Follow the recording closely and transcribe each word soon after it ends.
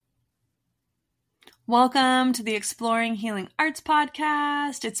Welcome to the Exploring Healing Arts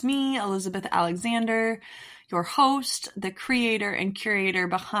podcast. It's me, Elizabeth Alexander, your host, the creator and curator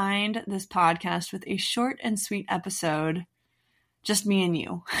behind this podcast with a short and sweet episode, just me and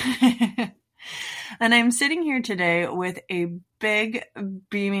you. And I'm sitting here today with a big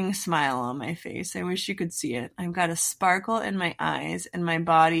beaming smile on my face. I wish you could see it. I've got a sparkle in my eyes and my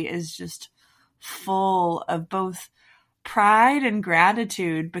body is just full of both pride and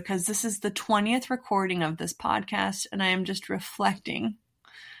gratitude because this is the 20th recording of this podcast and I am just reflecting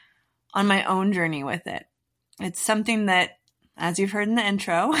on my own journey with it. It's something that, as you've heard in the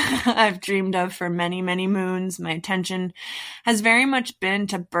intro, I've dreamed of for many, many moons. My intention has very much been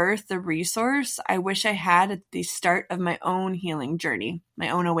to birth the resource I wish I had at the start of my own healing journey, my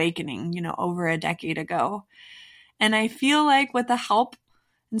own awakening, over a decade ago. And I feel like with the help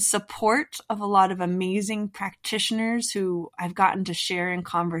and support of a lot of amazing practitioners who I've gotten to share in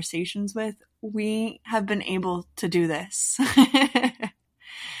conversations with, we have been able to do this.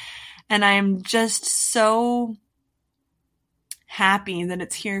 And I am just so happy that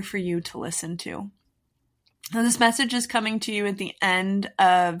it's here for you to listen to. Now, this message is coming to you at the end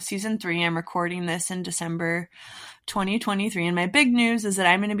of season 3. I'm recording this in December 2023. And my big news is that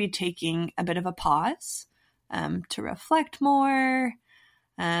I'm going to be taking a bit of a pause to reflect more,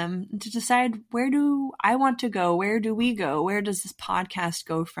 to decide where do I want to go? Where do we go? Where does this podcast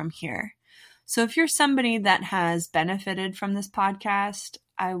go from here? So if you're somebody that has benefited from this podcast,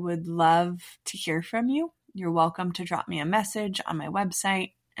 I would love to hear from you. You're welcome to drop me a message on my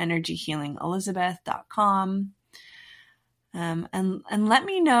website, energyhealingelizabeth.com, and let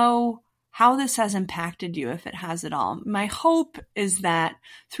me know how this has impacted you, if it has at all. My hope is that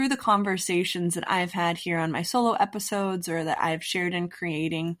through the conversations that I've had here on my solo episodes or that I've shared in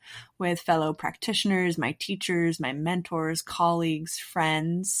creating with fellow practitioners, my teachers, my mentors, colleagues,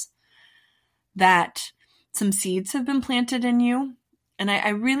 friends, that some seeds have been planted in you. And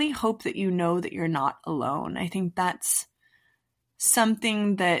I really hope that you know that you're not alone. I think that's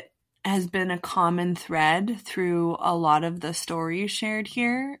something that has been a common thread through a lot of the stories shared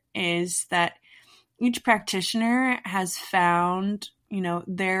here, is that each practitioner has found,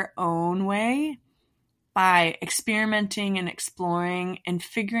 their own way by experimenting and exploring and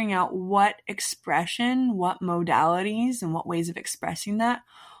figuring out what expression, what modalities, and what ways of expressing that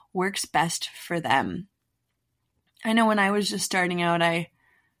works best for them. I know when I was just starting out, I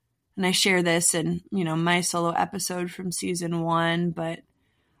share this in, my solo episode from season 1, but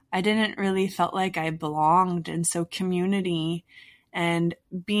I didn't really felt like I belonged. And so community and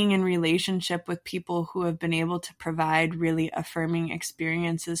being in relationship with people who have been able to provide really affirming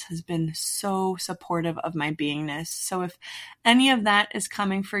experiences has been so supportive of my beingness. So if any of that is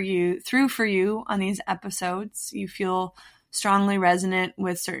coming through for you on these episodes, you feel strongly resonant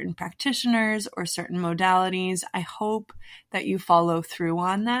with certain practitioners or certain modalities, I hope that you follow through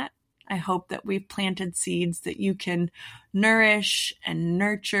on that. I hope that we've planted seeds that you can nourish and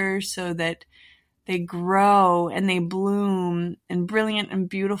nurture so that they grow and they bloom in brilliant and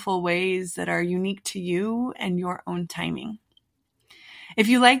beautiful ways that are unique to you and your own timing. If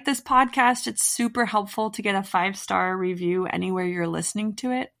you like this podcast, it's super helpful to get a 5-star review anywhere you're listening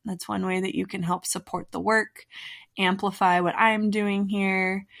to it. That's one way that you can help support the work, amplify what I'm doing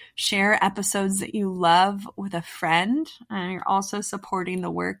here, share episodes that you love with a friend. You're also supporting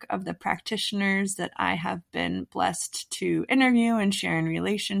the work of the practitioners that I have been blessed to interview and share in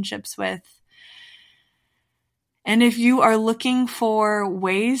relationships with. And if you are looking for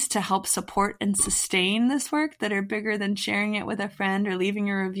ways to help support and sustain this work that are bigger than sharing it with a friend or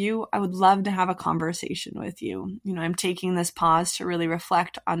leaving a review, I would love to have a conversation with you. I'm taking this pause to really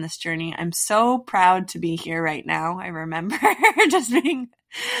reflect on this journey. I'm so proud to be here right now. I remember just being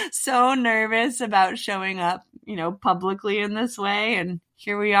so nervous about showing up, publicly in this way. And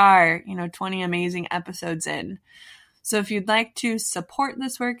here we are, 20 amazing episodes in. So if you'd like to support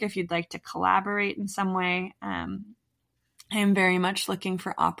this work, if you'd like to collaborate in some way, I am very much looking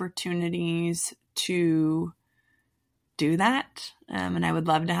for opportunities to do that. And I would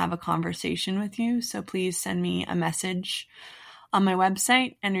love to have a conversation with you. So please send me a message on my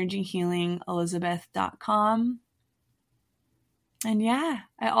website, energyhealingelizabeth.com. And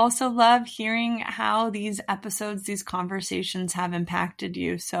I also love hearing how these episodes, these conversations have impacted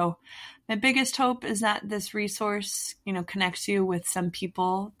you. So my biggest hope is that this resource, connects you with some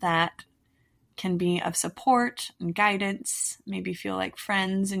people that can be of support and guidance, maybe feel like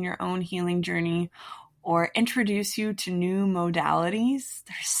friends in your own healing journey, or introduce you to new modalities.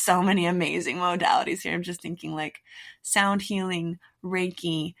 There's so many amazing modalities here. I'm just thinking like sound healing,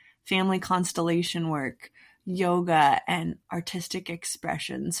 Reiki, family constellation work, yoga and artistic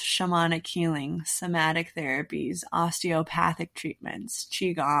expressions, shamanic healing, somatic therapies, osteopathic treatments,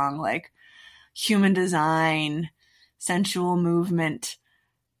 qigong, like human design, sensual movement.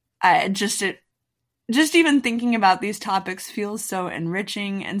 Just even thinking about these topics feels so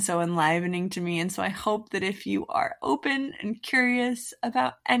enriching and so enlivening to me. And so I hope that if you are open and curious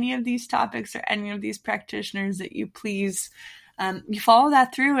about any of these topics or any of these practitioners, that you please you follow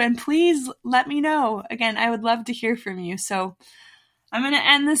that through, and please let me know. Again, I would love to hear from you. So I'm going to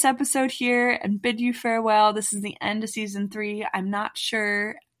end this episode here and bid you farewell. This is the end of season 3. I'm not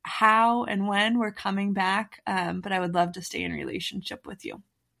sure how and when we're coming back, but I would love to stay in relationship with you.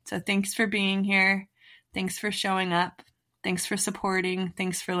 So thanks for being here. Thanks for showing up. Thanks for supporting.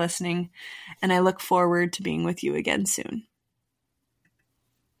 Thanks for listening. And I look forward to being with you again soon.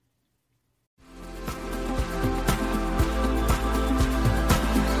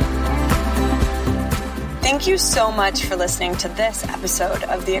 Thank you so much for listening to this episode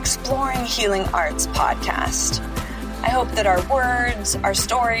of the Exploring Healing Arts podcast. I hope that our words, our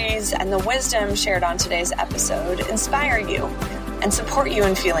stories, and the wisdom shared on today's episode inspire you and support you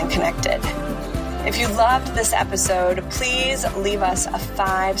in feeling connected. If you loved this episode, please leave us a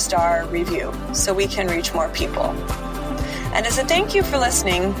 5-star review so we can reach more people. And as a thank you for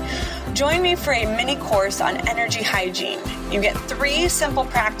listening, join me for a mini course on energy hygiene. You get 3 simple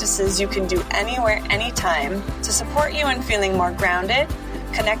practices you can do anywhere, anytime to support you in feeling more grounded,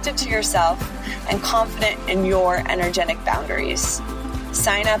 connected to yourself, and confident in your energetic boundaries.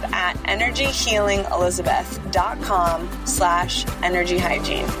 Sign up at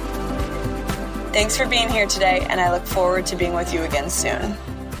energyhealingelizabeth.com/energyhygiene. Thanks for being here today, and I look forward to being with you again soon.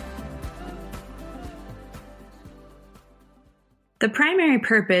 The primary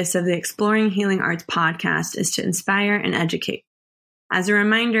purpose of the Exploring Healing Arts podcast is to inspire and educate. As a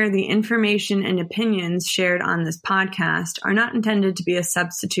reminder, the information and opinions shared on this podcast are not intended to be a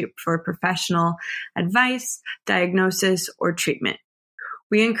substitute for professional advice, diagnosis, or treatment.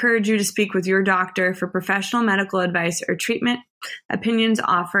 We encourage you to speak with your doctor for professional medical advice or treatment. Opinions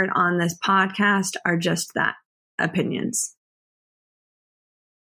offered on this podcast are just that, opinions.